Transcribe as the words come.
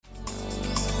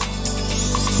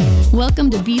Welcome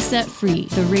to Be Set Free,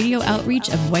 the radio outreach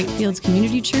of Whitefields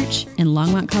Community Church in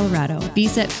Longmont, Colorado. Be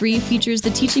Set Free features the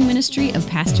teaching ministry of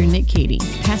Pastor Nick Cady.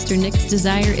 Pastor Nick's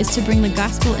desire is to bring the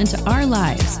gospel into our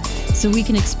lives so we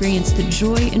can experience the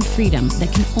joy and freedom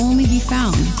that can only be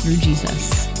found through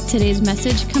Jesus. Today's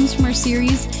message comes from our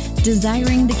series,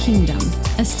 Desiring the Kingdom,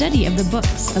 a study of the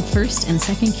books of 1st and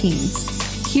 2nd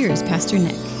Kings. Here's Pastor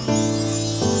Nick.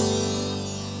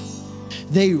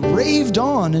 They raved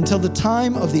on until the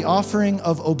time of the offering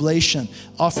of oblation.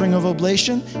 Offering of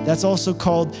oblation, that's also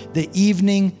called the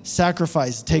evening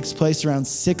sacrifice. It takes place around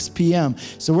 6 p.m.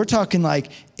 So we're talking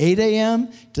like 8 a.m.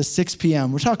 to 6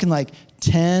 p.m. We're talking like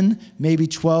 10, maybe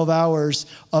 12 hours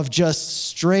of just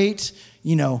straight,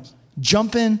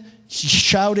 jumping,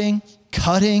 shouting,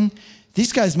 cutting.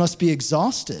 These guys must be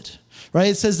exhausted, right?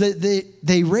 It says that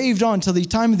they raved on till the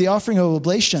time of the offering of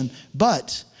oblation,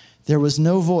 but there was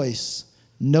no voice.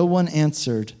 No one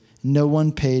answered. No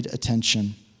one paid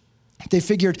attention. They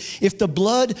figured if the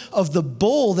blood of the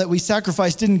bull that we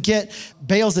sacrificed didn't get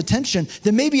Baal's attention,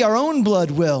 then maybe our own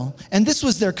blood will. And this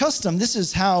was their custom. This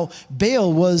is how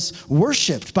Baal was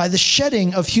worshipped, by the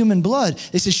shedding of human blood.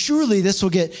 They said, surely this will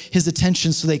get his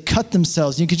attention. So they cut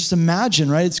themselves. You can just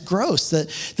imagine, right? It's gross that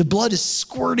the blood is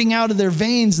squirting out of their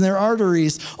veins and their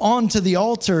arteries onto the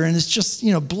altar. And it's just,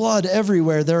 blood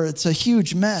everywhere there. It's a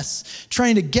huge mess,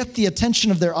 trying to get the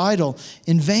attention of their idol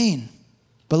in vain.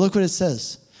 But look what it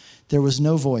says. There was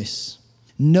no voice.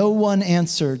 No one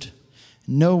answered.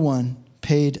 No one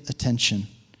paid attention.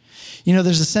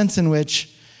 There's a sense in which,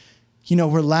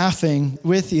 we're laughing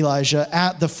with Elijah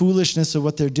at the foolishness of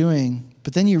what they're doing.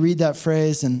 But then you read that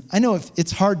phrase, and I know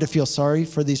it's hard to feel sorry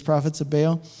for these prophets of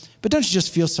Baal, but don't you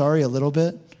just feel sorry a little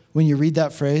bit when you read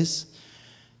that phrase?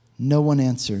 No one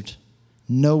answered.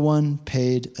 No one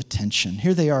paid attention.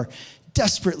 Here they are,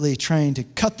 desperately trying to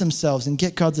cut themselves and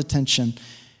get God's attention.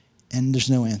 And there's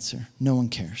no answer. No one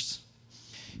cares.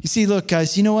 You see, look,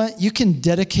 guys, you know what? You can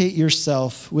dedicate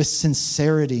yourself with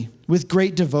sincerity, with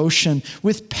great devotion,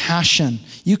 with passion.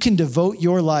 You can devote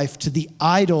your life to the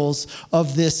idols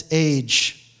of this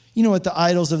age. You know what the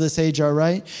idols of this age are,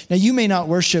 right? Now, you may not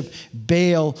worship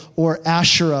Baal or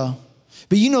Asherah,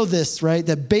 but you know this, right?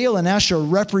 That Baal and Asherah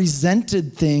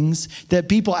represented things that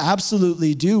people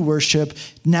absolutely do worship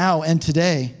now and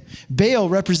today. Baal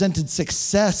represented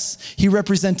success. He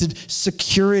represented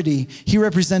security. He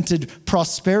represented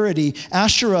prosperity.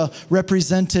 Asherah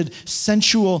represented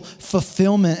sensual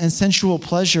fulfillment and sensual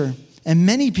pleasure. And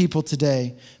many people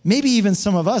today, maybe even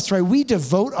some of us, right? We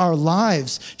devote our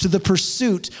lives to the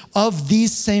pursuit of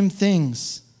these same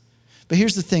things. But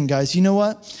here's the thing, guys. You know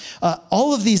what?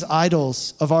 All of these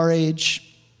idols of our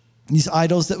age, these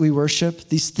idols that we worship,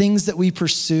 these things that we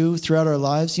pursue throughout our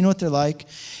lives, you know what they're like?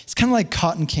 It's kind of like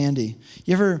cotton candy.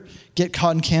 You ever get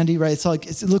cotton candy, right?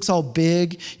 It looks all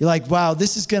big. You're like, wow,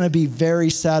 this is going to be very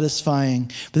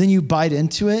satisfying. But then you bite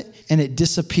into it and it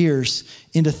disappears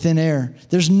into thin air.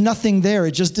 There's nothing there.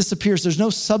 It just disappears. There's no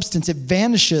substance. It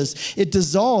vanishes. It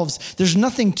dissolves. There's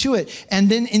nothing to it. And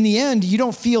then in the end, you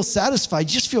don't feel satisfied.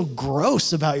 You just feel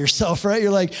gross about yourself, right?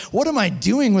 You're like, what am I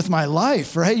doing with my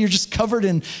life, right? You're just covered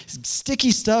in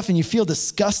sticky stuff and you feel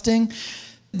disgusting.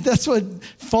 That's what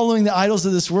following the idols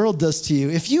of this world does to you.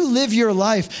 If you live your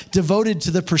life devoted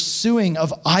to the pursuing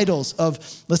of idols of,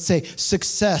 let's say,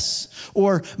 success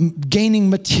or gaining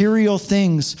material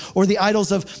things or the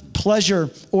idols of pleasure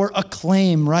or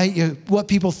acclaim, right? What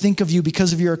people think of you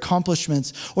because of your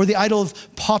accomplishments, or the idol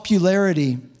of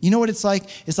popularity. You know what it's like?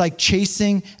 It's like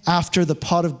chasing after the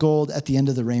pot of gold at the end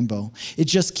of the rainbow. It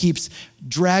just keeps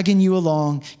dragging you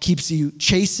along, keeps you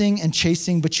chasing and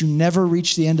chasing, but you never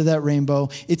reach the end of that rainbow.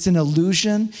 It's an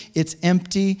illusion. It's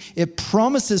empty. It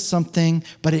promises something,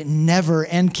 but it never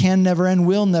and can never and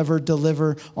will never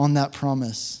deliver on that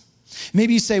promise.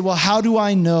 Maybe you say, well, how do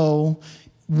I know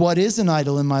what is an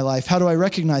idol in my life? How do I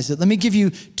recognize it? Let me give you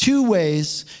 2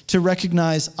 ways to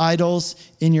recognize idols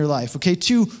in your life, okay?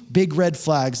 2 big red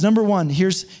flags. Number 1,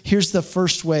 here's the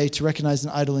first way to recognize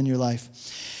an idol in your life.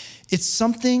 It's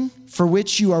something for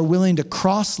which you are willing to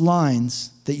cross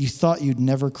lines that you thought you'd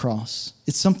never cross.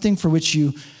 It's something for which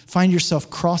you find yourself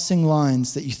crossing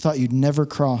lines that you thought you'd never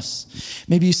cross.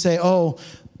 Maybe you say,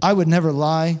 I would never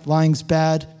lie. Lying's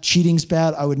bad. Cheating's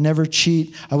bad. I would never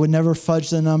cheat. I would never fudge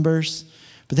the numbers.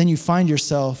 But then you find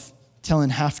yourself telling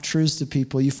half-truths to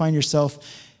people. You find yourself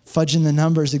fudging the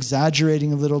numbers,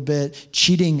 exaggerating a little bit,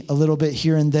 cheating a little bit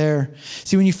here and there.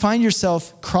 See, when you find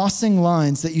yourself crossing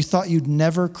lines that you thought you'd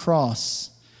never cross,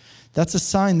 that's a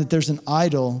sign that there's an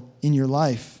idol in your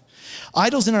life.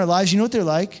 Idols in our lives, you know what they're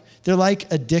like? They're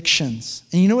like addictions.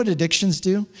 And you know what addictions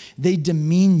do? They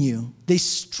demean you. They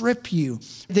strip you.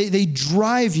 They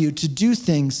drive you to do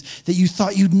things that you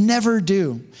thought you'd never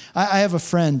do. I have a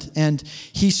friend, and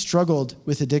he struggled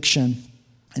with addiction.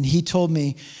 And he told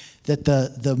me that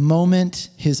the moment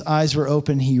his eyes were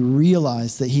open, he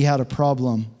realized that he had a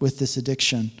problem with this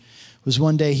addiction. It was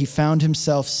one day he found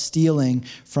himself stealing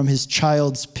from his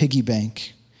child's piggy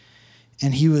bank.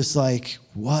 And he was like,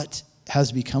 what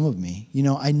has become of me? You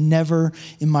know, I never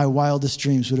in my wildest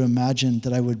dreams would have imagined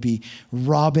that I would be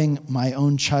robbing my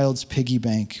own child's piggy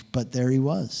bank, but there he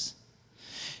was.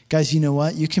 Guys, you know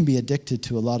what? You can be addicted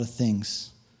to a lot of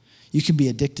things. You can be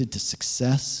addicted to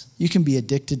success. You can be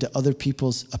addicted to other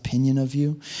people's opinion of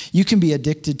you. You can be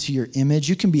addicted to your image.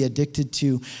 You can be addicted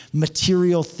to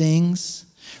material things,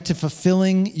 to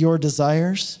fulfilling your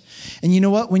desires. And you know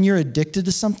what? When you're addicted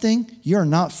to something, you're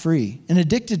not free. An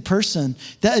addicted person,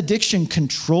 that addiction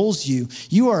controls you.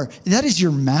 That is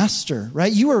your master,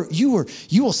 right? You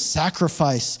will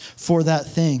sacrifice for that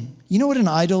thing. You know what an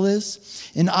idol is?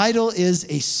 An idol is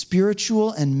a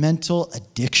spiritual and mental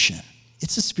addiction.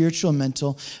 It's a spiritual and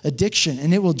mental addiction,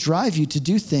 and it will drive you to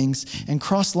do things and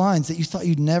cross lines that you thought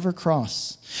you'd never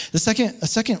cross. A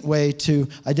second way to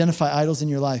identify idols in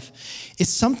your life, it's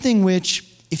something which,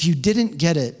 if you didn't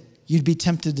get it, you'd be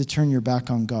tempted to turn your back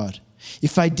on God.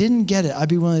 If I didn't get it, I'd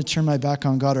be willing to turn my back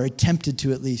on God, or attempted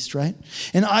to at least, right?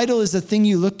 An idol is a thing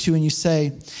you look to and you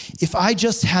say, if I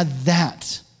just had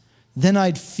that, then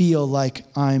I'd feel like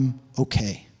I'm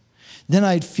okay. Then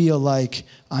I'd feel like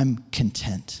I'm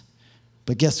content.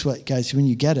 But guess what, guys? When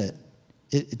you get it,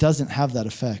 it doesn't have that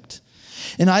effect.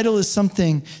 An idol is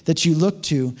something that you look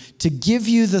to give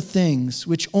you the things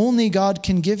which only God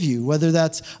can give you, whether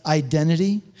that's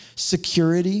identity,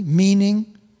 security,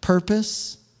 meaning,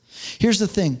 purpose. Here's the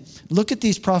thing. Look at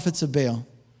these prophets of Baal.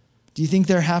 Do you think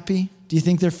they're happy? Do you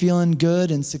think they're feeling good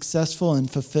and successful and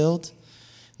fulfilled?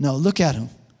 No, look at them.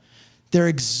 They're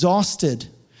exhausted.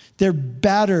 They're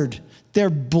battered.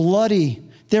 They're bloody.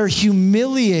 They're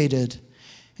humiliated.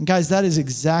 And guys, that is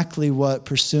exactly what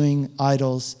pursuing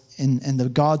idols and the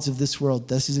gods of this world,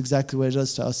 this is exactly what it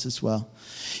does to us as well.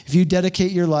 If you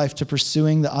dedicate your life to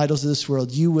pursuing the idols of this world,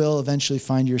 you will eventually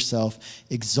find yourself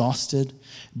exhausted,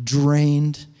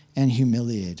 drained, and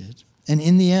humiliated. And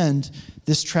in the end,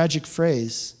 this tragic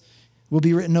phrase will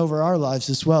be written over our lives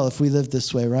as well if we live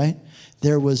this way, right?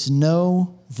 There was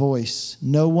no voice,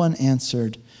 no one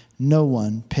answered, no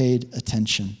one paid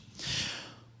attention.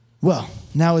 Well,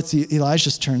 now it's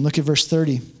Elijah's turn. Look at verse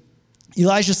 30.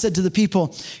 Elijah said to the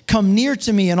people, come near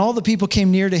to me, and all the people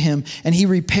came near to him, and he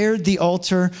repaired the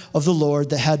altar of the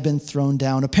Lord that had been thrown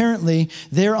down. Apparently,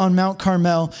 there on Mount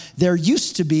Carmel, there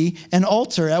used to be an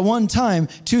altar at one time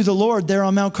to the Lord there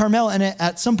on Mount Carmel, and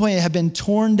at some point it had been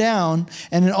torn down,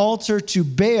 and an altar to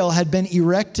Baal had been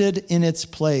erected in its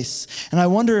place. And I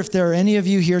wonder if there are any of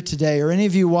you here today, or any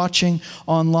of you watching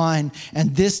online,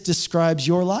 and this describes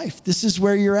your life. This is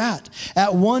where you're at.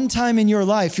 At one time in your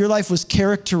life was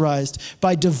characterized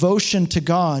by devotion to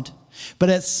God. But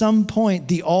at some point,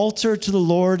 the altar to the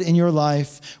Lord in your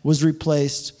life was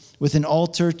replaced with an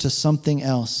altar to something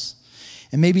else.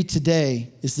 And maybe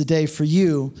today is the day for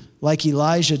you, like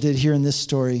Elijah did here in this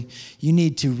story, you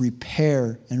need to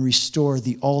repair and restore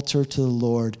the altar to the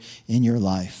Lord in your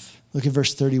life. Look at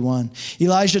verse 31.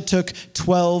 Elijah took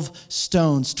 12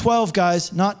 stones. 12,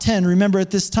 guys, not 10. Remember,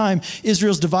 at this time,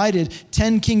 Israel's divided.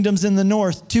 10 kingdoms in the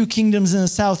north, 2 kingdoms in the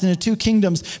south, into 2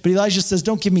 kingdoms. But Elijah says,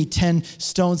 don't give me 10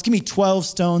 stones. Give me 12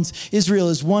 stones. Israel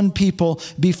is one people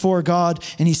before God.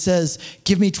 And he says,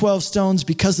 give me 12 stones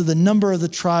because of the number of the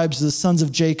tribes of the sons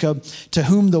of Jacob, to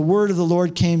whom the word of the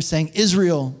Lord came, saying,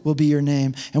 Israel will be your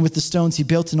name. And with the stones, he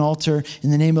built an altar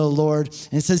in the name of the Lord.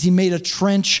 And it says he made a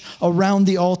trench around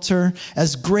the altar,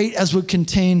 as great as would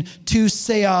contain 2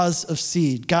 seahs of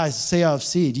seed. Guys, seah of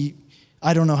seed,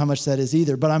 I don't know how much that is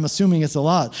either, but I'm assuming it's a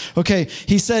lot. Okay,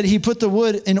 he said he put the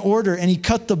wood in order, and he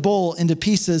cut the bowl into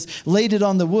pieces, laid it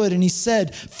on the wood, and he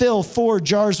said, fill 4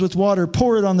 jars with water,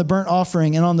 pour it on the burnt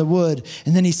offering and on the wood.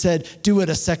 And then he said, do it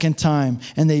a second time,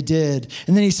 and they did.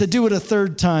 And then he said, do it a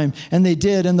third time, and they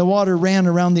did. And the water ran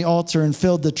around the altar and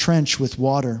filled the trench with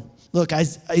water. Look,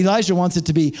 Elijah wants it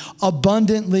to be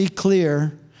abundantly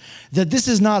clear that this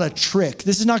is not a trick.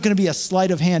 This is not going to be a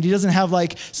sleight of hand. He doesn't have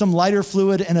like some lighter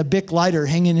fluid and a Bic lighter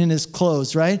hanging in his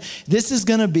clothes, right? This is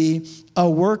going to be a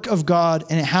work of God,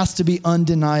 and it has to be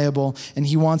undeniable. And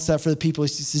he wants that for the people. He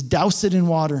says, douse it in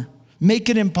water. Make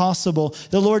it impossible.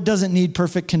 The Lord doesn't need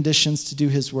perfect conditions to do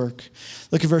his work.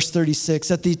 Look at verse 36.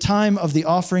 At the time of the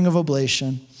offering of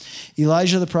oblation,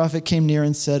 Elijah the prophet came near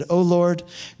and said, O Lord,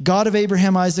 God of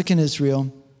Abraham, Isaac, and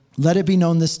Israel, Let it be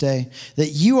known this day that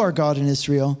you are God in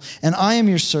Israel, and I am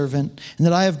your servant, and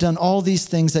that I have done all these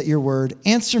things at your word.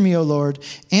 Answer me, O Lord,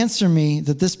 answer me,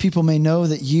 that this people may know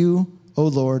that you, O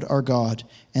Lord, are God,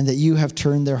 and that you have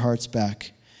turned their hearts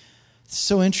back. It's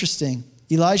so interesting.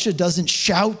 Elijah doesn't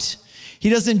shout. He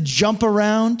doesn't jump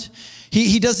around.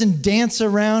 He doesn't dance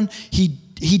around.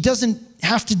 He doesn't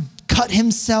have to cut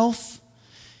himself.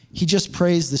 He just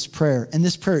prays this prayer. And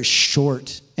this prayer is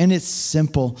short and it's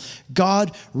simple.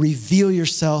 God, reveal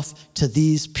yourself to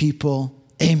these people.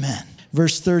 Amen.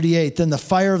 Verse 38, then the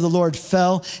fire of the Lord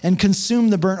fell and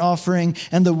consumed the burnt offering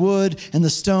and the wood and the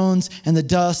stones and the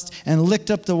dust and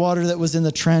licked up the water that was in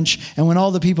the trench. And when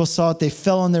all the people saw it, they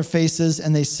fell on their faces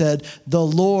and they said, the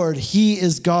Lord, he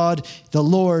is God. The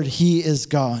Lord, he is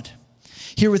God.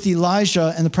 Here with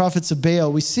Elijah and the prophets of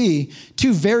Baal, we see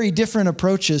two very different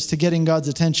approaches to getting God's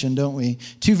attention, don't we?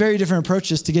 Two very different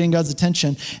approaches to getting God's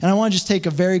attention. And I want to just take a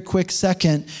very quick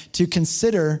second to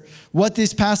consider what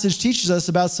this passage teaches us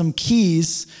about some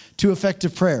keys to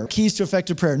effective prayer. Keys to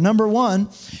effective prayer. Number one,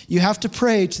 you have to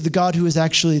pray to the God who is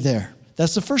actually there.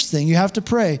 That's the first thing. You have to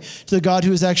pray to the God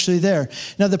who is actually there.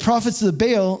 Now, the prophets of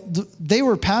the Baal, they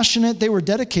were passionate. They were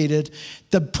dedicated.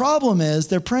 The problem is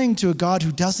they're praying to a God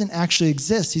who doesn't actually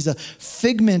exist. He's a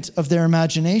figment of their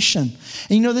imagination.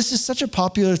 And you know, this is such a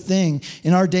popular thing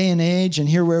in our day and age and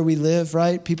here where we live,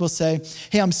 right? People say,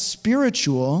 hey, I'm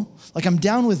spiritual. Like I'm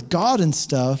down with God and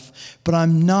stuff, but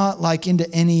I'm not like into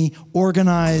any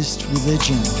organized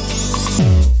religion.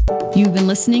 You've been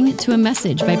listening to a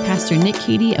message by Pastor Nick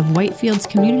Cady of Whitefields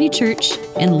Community Church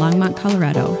in Longmont,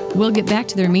 Colorado. We'll get back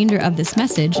to the remainder of this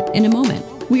message in a moment.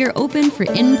 We are open for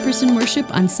in-person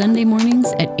worship on Sunday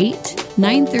mornings at 8,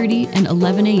 9:30, and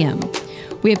 11 a.m.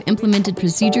 We have implemented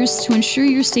procedures to ensure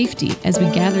your safety as we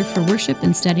gather for worship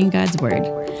and studying God's Word.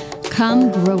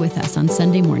 Come grow with us on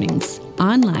Sunday mornings,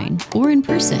 online or in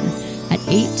person at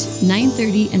 8,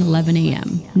 9:30, and 11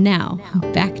 a.m. Now,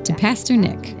 back to Pastor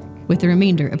Nick with the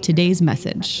remainder of today's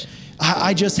message.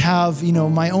 I just have,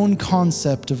 my own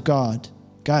concept of God.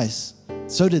 Guys,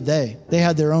 so did they. They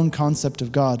had their own concept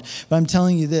of God. But I'm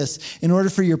telling you this, in order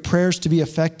for your prayers to be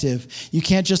effective, you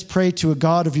can't just pray to a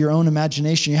God of your own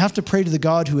imagination. You have to pray to the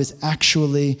God who is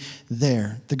actually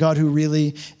there, the God who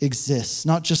really exists,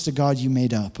 not just a God you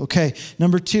made up. Okay,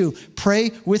 number two,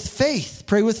 pray with faith.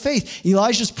 Pray with faith.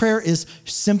 Elijah's prayer is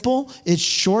simple, it's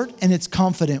short, and it's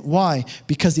confident. Why?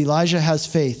 Because Elijah has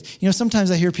faith.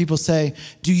 Sometimes I hear people say,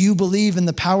 do you believe in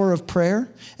the power of prayer?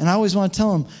 And I always want to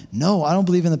tell them, no, I don't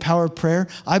believe in the power of prayer.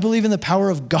 I believe in the power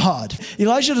of God.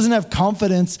 Elijah doesn't have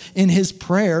confidence in his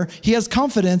prayer. He has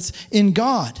confidence in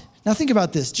God. Now think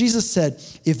about this. Jesus said,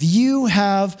 if you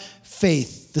have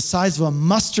faith the size of a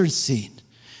mustard seed,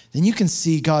 then you can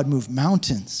see God move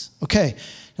mountains. Okay,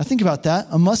 now think about that.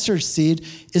 A mustard seed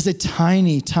is a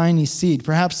tiny, tiny seed,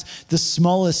 perhaps the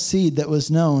smallest seed that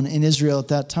was known in Israel at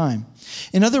that time.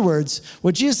 In other words,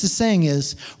 what Jesus is saying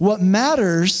is, what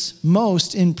matters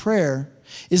most in prayer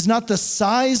is not the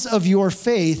size of your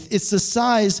faith, it's the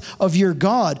size of your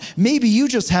God. Maybe you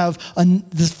just have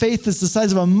the faith that's the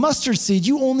size of a mustard seed.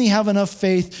 You only have enough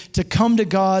faith to come to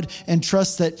God and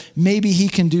trust that maybe he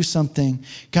can do something.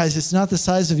 Guys, it's not the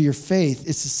size of your faith,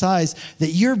 it's the size that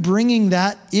you're bringing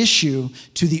that issue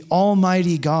to the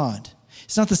Almighty God.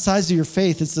 It's not the size of your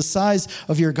faith, it's the size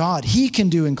of your God. He can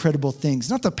do incredible things.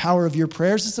 Not the power of your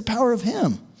prayers, it's the power of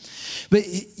him. But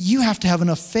you have to have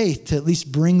enough faith to at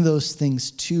least bring those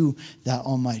things to that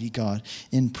Almighty God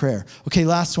in prayer. Okay,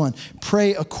 last one.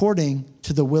 Pray according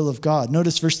to the will of God.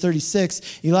 Notice verse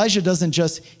 36. Elijah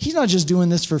he's not just doing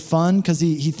this for fun because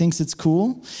he thinks it's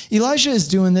cool. Elijah is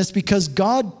doing this because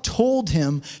God told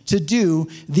him to do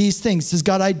these things. He says,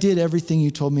 God, I did everything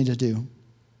you told me to do.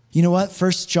 You know what?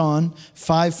 1 John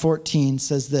 5:14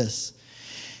 says this.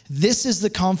 This is the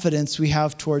confidence we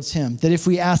have towards him, that if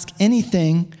we ask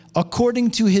anything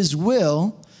according to his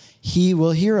will, he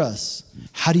will hear us.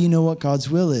 How do you know what God's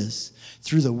will is?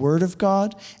 Through the word of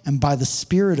God and by the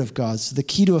Spirit of God. So the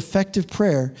key to effective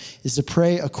prayer is to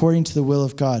pray according to the will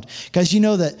of God. Guys, you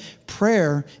know that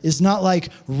prayer is not like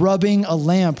rubbing a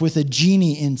lamp with a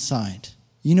genie inside.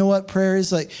 You know what prayer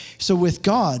is like? So with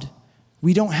God,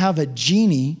 we don't have a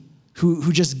genie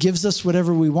who just gives us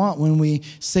whatever we want when we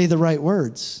say the right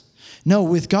words. No,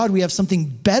 with God, we have something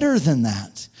better than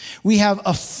that. We have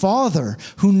a Father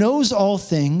who knows all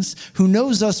things, who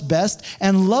knows us best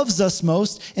and loves us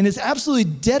most, and is absolutely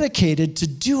dedicated to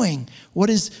doing what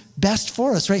is best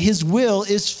for us, right? His will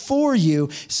is for you.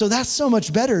 So that's so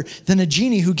much better than a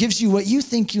genie who gives you what you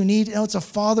think you need. No, it's a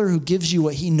Father who gives you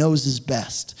what he knows is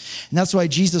best. And that's why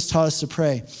Jesus taught us to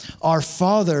pray, Our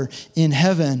Father in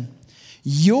heaven,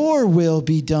 Your will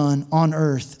be done on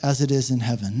earth as it is in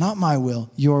heaven. Not my will,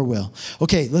 your will.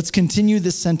 Okay, let's continue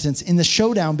this sentence. In the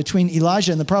showdown between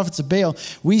Elijah and the prophets of Baal,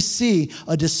 we see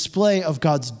a display of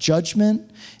God's judgment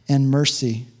and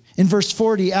mercy. In verse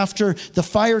 40, after the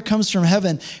fire comes from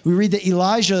heaven, we read that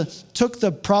Elijah took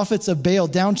the prophets of Baal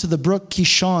down to the brook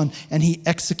Kishon, and he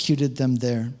executed them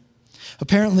there.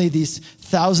 Apparently, these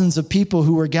thousands of people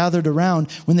who were gathered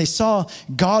around, when they saw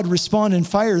God respond in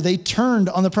fire, they turned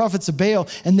on the prophets of Baal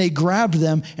and they grabbed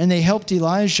them and they helped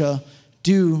Elijah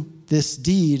do this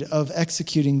deed of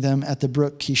executing them at the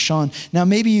brook Kishon. Now,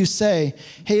 maybe you say,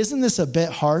 hey, isn't this a bit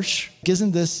harsh?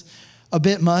 Isn't this a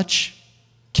bit much?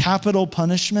 Capital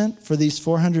punishment for these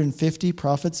 450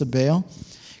 prophets of Baal?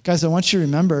 Guys, I want you to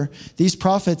remember, these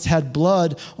prophets had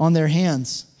blood on their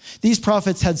hands. These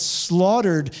prophets had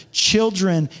slaughtered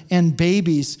children and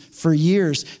babies for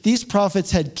years. These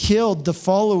prophets had killed the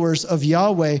followers of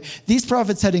Yahweh. These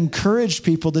prophets had encouraged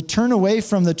people to turn away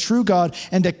from the true God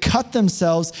and to cut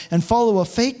themselves and follow a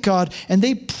fake God. And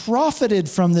they profited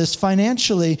from this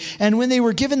financially. And when they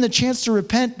were given the chance to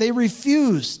repent, they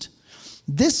refused.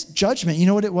 This judgment, you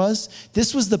know what it was?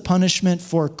 This was the punishment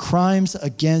for crimes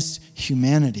against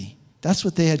humanity. That's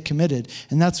what they had committed,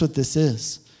 and that's what this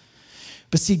is.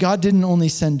 But see, God didn't only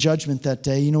send judgment that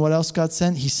day. You know what else God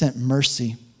sent? He sent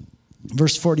mercy.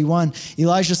 Verse 41,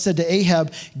 Elijah said to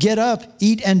Ahab, get up,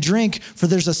 eat and drink, for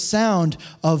there's a sound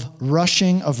of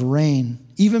rushing of rain.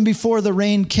 Even before the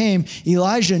rain came,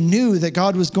 Elijah knew that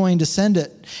God was going to send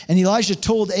it. And Elijah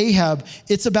told Ahab,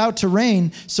 it's about to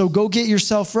rain, so go get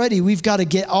yourself ready. We've got to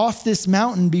get off this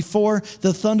mountain before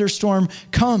the thunderstorm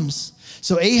comes.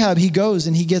 So Ahab, he goes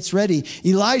and he gets ready.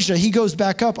 Elijah, he goes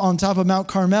back up on top of Mount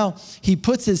Carmel. He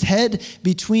puts his head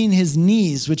between his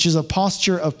knees, which is a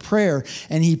posture of prayer,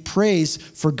 and he prays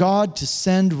for God to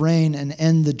send rain and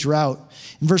end the drought.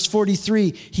 In verse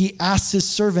 43, he asks his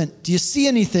servant, do you see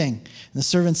anything? And the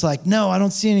servant's like, no, I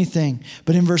don't see anything.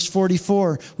 But in verse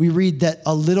 44, we read that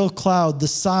a little cloud the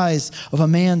size of a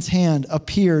man's hand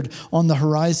appeared on the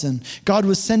horizon. God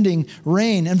was sending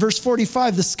rain. And verse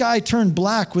 45, the sky turned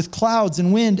black with clouds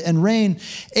and wind and rain.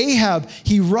 Ahab,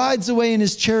 he rides away in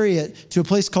his chariot to a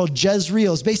place called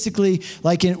Jezreel. It's basically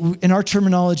like in our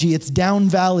terminology, it's down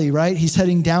valley, right? He's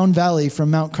heading down valley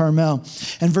from Mount Carmel.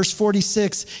 And verse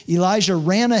 46, Elijah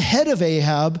ran ahead of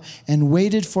Ahab and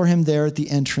waited for him there at the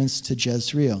entrance to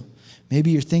Jezreel. Maybe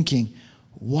you're thinking,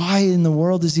 why in the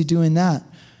world is he doing that?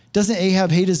 Doesn't Ahab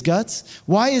hate his guts?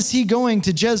 Why is he going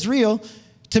to Jezreel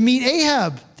to meet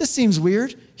Ahab? This seems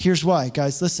weird. Here's why,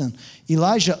 guys, listen.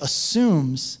 Elijah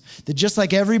assumes that just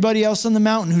like everybody else on the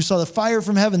mountain who saw the fire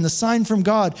from heaven, the sign from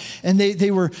God, and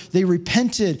they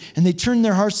repented and they turned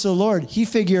their hearts to the Lord, he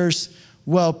figures,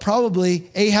 well, probably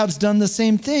Ahab's done the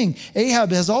same thing. Ahab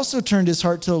has also turned his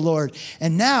heart to the Lord.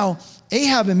 And now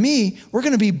Ahab and me, we're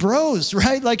going to be bros,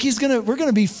 right? Like we're going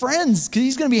to be friends because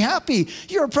he's going to be happy.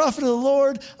 You're a prophet of the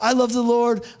Lord. I love the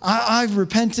Lord. I've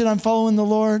repented. I'm following the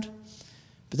Lord.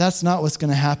 But that's not what's going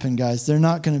to happen, guys. They're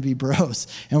not going to be bros.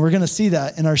 And we're going to see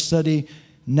that in our study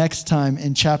next time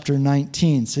in chapter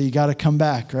 19. So you got to come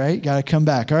back, right? Got to come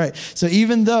back. All right. So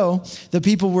even though the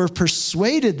people were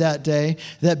persuaded that day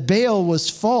that Baal was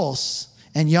false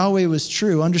and Yahweh was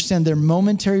true, understand their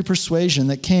momentary persuasion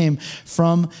that came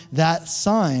from that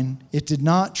sign, it did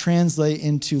not translate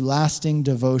into lasting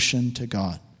devotion to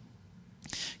God.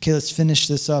 Okay, let's finish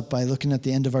this up by looking at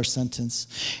the end of our sentence.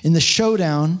 In the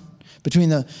showdown between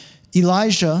the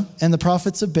Elijah and the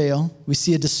prophets of Baal, we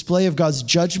see a display of God's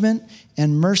judgment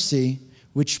and mercy,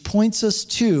 which points us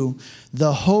to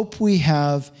the hope we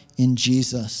have in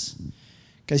Jesus.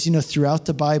 Guys, you know, throughout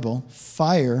the Bible,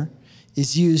 fire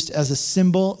is used as a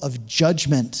symbol of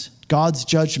judgment, God's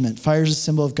judgment. Fire is a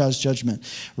symbol of God's judgment.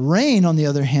 Rain, on the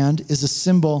other hand, is a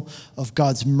symbol of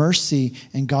God's mercy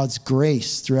and God's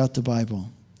grace throughout the Bible.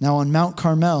 Now, on Mount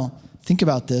Carmel, think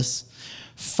about this.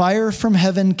 Fire from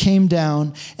heaven came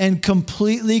down and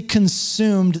completely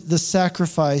consumed the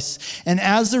sacrifice. And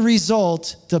as a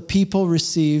result, the people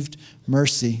received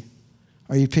mercy.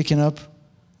 Are you picking up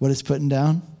what it's putting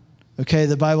down? Okay,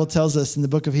 the Bible tells us in the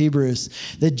book of Hebrews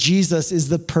that Jesus is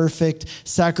the perfect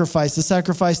sacrifice, the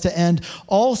sacrifice to end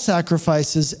all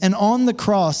sacrifices. And on the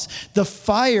cross, the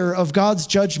fire of God's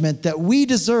judgment that we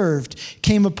deserved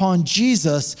came upon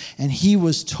Jesus, and he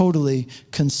was totally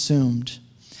consumed.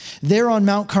 There on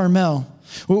Mount Carmel,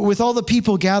 With all the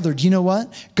people gathered, you know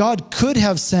what? God could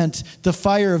have sent the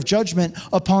fire of judgment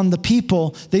upon the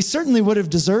people. They certainly would have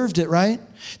deserved it, right?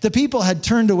 The people had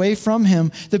turned away from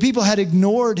him. The people had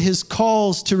ignored his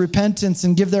calls to repentance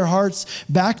and give their hearts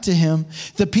back to him.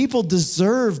 The people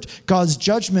deserved God's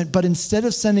judgment, but instead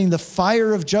of sending the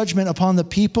fire of judgment upon the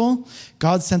people,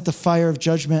 God sent the fire of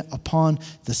judgment upon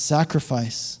the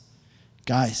sacrifice.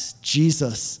 Guys,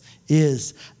 Jesus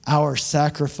is our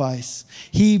sacrifice.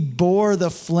 He bore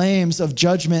the flames of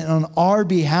judgment on our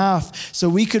behalf so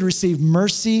we could receive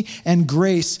mercy and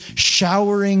grace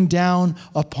showering down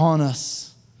upon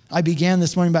us. I began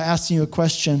this morning by asking you a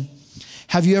question.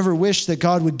 Have you ever wished that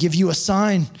God would give you a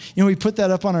sign? You know, we put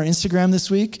that up on our Instagram this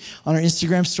week, on our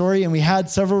Instagram story, and we had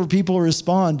several people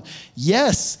respond,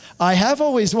 yes, I have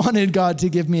always wanted God to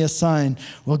give me a sign.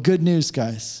 Well, good news,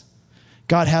 guys.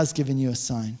 God has given you a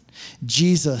sign.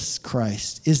 Jesus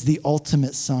Christ is the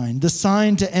ultimate sign, the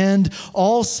sign to end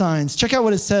all signs. Check out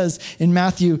what it says in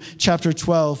Matthew chapter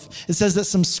 12. It says that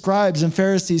some scribes and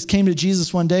Pharisees came to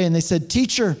Jesus one day and they said,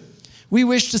 "Teacher, we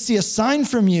wish to see a sign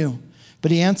from you."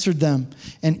 But he answered them,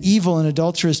 "An evil and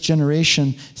adulterous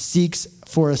generation seeks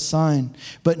for a sign,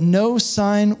 but no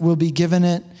sign will be given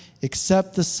it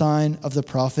except the sign of the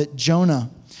prophet Jonah.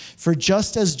 For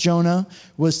just as Jonah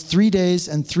was 3 days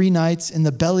and 3 nights in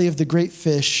the belly of the great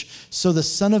fish, so the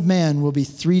Son of Man will be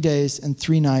 3 days and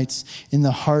 3 nights in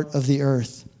the heart of the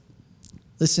earth."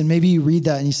 Listen, maybe you read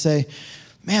that and you say,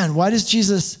 man, why does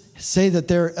Jesus say that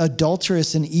they're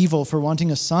adulterous and evil for wanting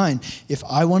a sign? If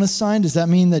I want a sign, does that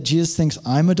mean that Jesus thinks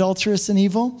I'm adulterous and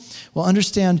evil? Well,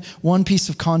 understand one piece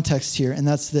of context here, and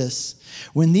that's this.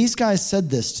 When these guys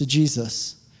said this to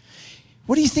Jesus,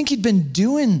 what do you think he'd been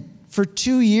doing for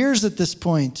 2 years at this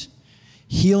point?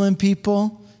 Healing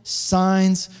people,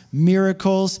 signs,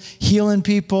 miracles, healing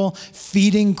people,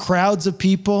 feeding crowds of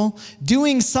people,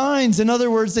 doing signs, in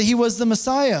other words, that he was the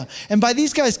Messiah. And by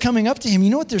these guys coming up to him, you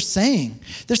know what they're saying?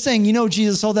 They're saying, you know,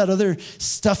 Jesus, all that other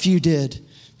stuff you did,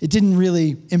 it didn't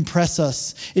really impress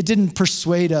us. It didn't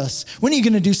persuade us. When are you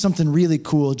going to do something really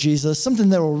cool, Jesus? Something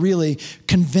that will really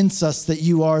convince us that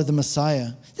you are the Messiah.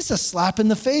 It's a slap in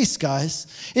the face, guys.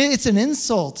 It's an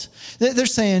insult. They're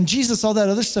saying, Jesus, all that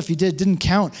other stuff you did didn't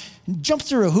count. Jump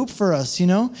through a hoop for us, you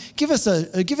know? Give us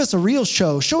a real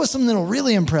show. Show us something that'll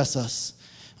really impress us.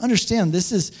 Understand,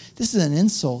 this is an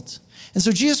insult. And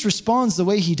so Jesus responds the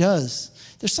way he does.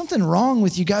 There's something wrong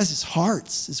with you guys'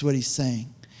 hearts, is what he's saying.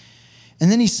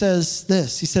 And then he says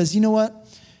this. He says, you know what?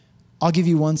 I'll give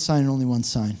you one sign and only one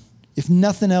sign. If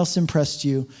nothing else impressed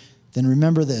you, then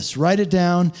remember this. Write it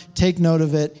down. Take note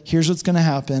of it. Here's what's going to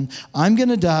happen. I'm going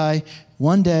to die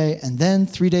one day, and then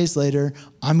 3 days later,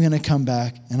 I'm going to come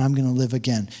back, and I'm going to live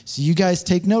again. So you guys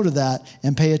take note of that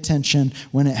and pay attention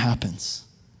when it happens.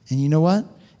 And you know what?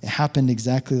 It happened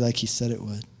exactly like he said it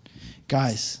would.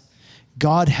 Guys,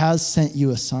 God has sent you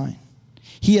a sign.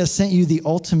 He has sent you the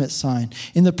ultimate sign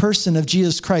in the person of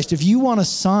Jesus Christ. If you want a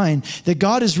sign that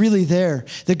God is really there,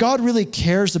 that God really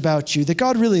cares about you, that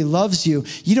God really loves you,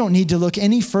 you don't need to look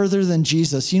any further than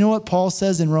Jesus. You know what Paul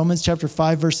says in Romans chapter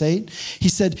 5, verse 8? He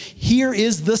said, here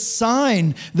is the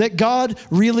sign that God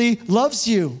really loves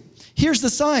you. Here's the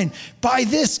sign. By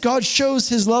this, God shows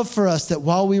his love for us, that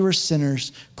while we were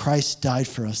sinners, Christ died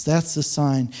for us. That's the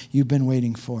sign you've been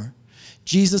waiting for.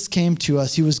 Jesus came to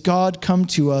us. He was God come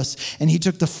to us, and he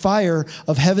took the fire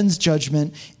of heaven's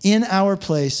judgment in our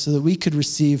place so that we could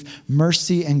receive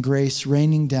mercy and grace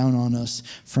raining down on us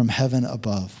from heaven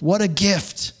above. What a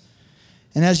gift.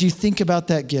 And as you think about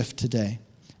that gift today,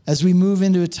 as we move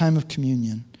into a time of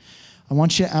communion, I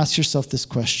want you to ask yourself this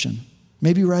question.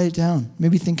 Maybe write it down.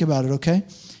 Maybe think about it, okay?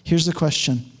 Here's the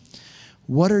question.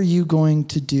 What are you going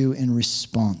to do in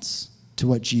response to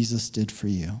what Jesus did for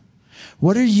you?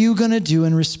 What are you going to do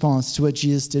in response to what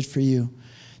Jesus did for you?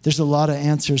 There's a lot of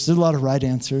answers. There's a lot of right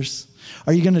answers.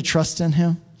 Are you going to trust in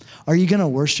him? Are you going to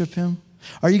worship him?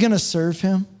 Are you going to serve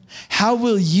him? How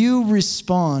will you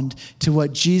respond to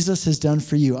what Jesus has done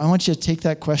for you? I want you to take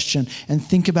that question and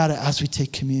think about it as we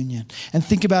take communion. And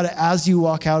think about it as you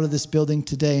walk out of this building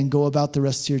today and go about the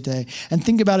rest of your day. And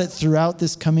think about it throughout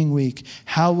this coming week.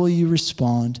 How will you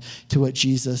respond to what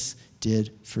Jesus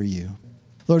did for you?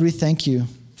 Lord, we thank you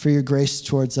for your grace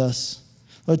towards us.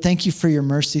 Lord, thank you for your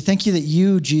mercy. Thank you that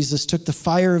you, Jesus, took the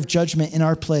fire of judgment in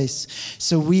our place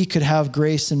so we could have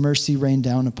grace and mercy rain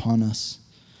down upon us.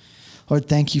 Lord,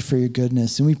 thank you for your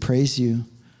goodness, and we praise you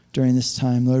during this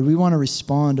time. Lord, we want to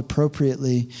respond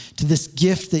appropriately to this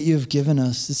gift that you have given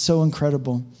us. It's so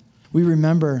incredible. We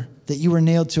remember that you were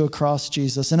nailed to a cross,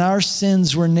 Jesus, and our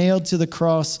sins were nailed to the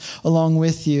cross along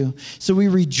with you. So we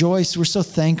rejoice. We're so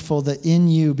thankful that in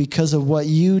you, because of what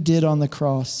you did on the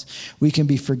cross, we can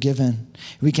be forgiven.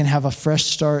 We can have a fresh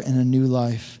start and a new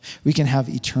life. We can have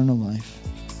eternal life.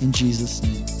 In Jesus'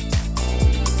 name.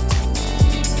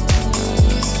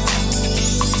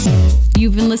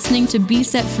 You've been listening to Be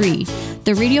Set Free,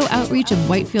 the radio outreach of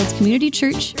Whitefields Community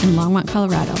Church in Longmont,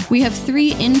 Colorado. We have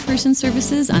 3 in-person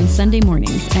services on Sunday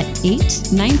mornings at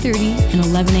 8, 9:30, and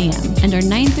 11 a.m. And our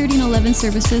 9:30 and 11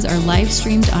 services are live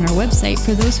streamed on our website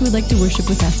for those who would like to worship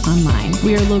with us online.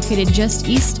 We are located just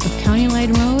east of County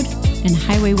Line Road and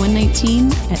Highway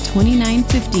 119 at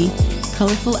 2950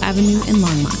 Colorful Avenue in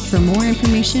Longmont. For more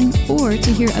information or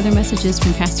to hear other messages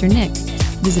from Pastor Nick,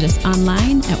 visit us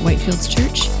online at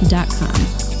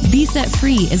whitefieldschurch.com. Be Set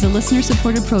Free is a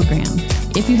listener-supported program.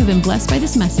 If you have been blessed by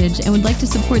this message and would like to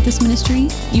support this ministry,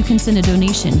 you can send a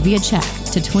donation via check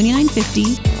to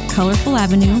 2950 Colorful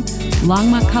Avenue,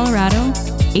 Longmont, Colorado,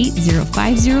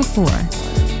 80504,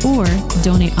 or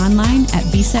donate online at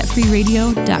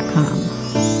besetfreeradio.com.